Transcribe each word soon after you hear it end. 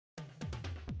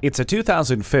It's a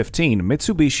 2015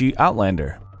 Mitsubishi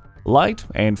Outlander. Light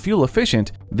and fuel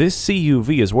efficient, this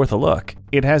CUV is worth a look.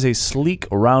 It has a sleek,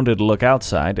 rounded look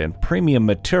outside and premium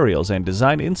materials and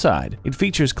design inside. It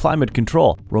features climate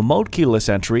control, remote keyless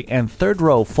entry, and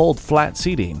third-row fold-flat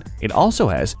seating. It also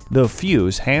has the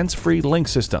Fuse hands-free link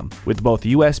system with both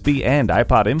USB and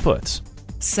iPod inputs.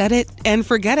 Set it and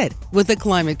forget it with the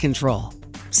climate control.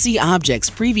 See objects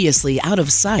previously out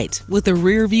of sight with the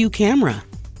rear-view camera.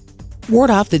 Ward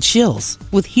off the chills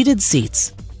with heated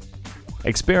seats.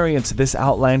 Experience this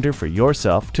Outlander for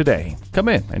yourself today. Come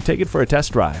in and take it for a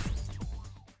test drive.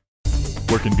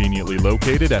 We're conveniently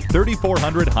located at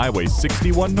 3400 Highway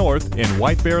 61 North in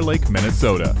White Bear Lake,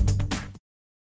 Minnesota.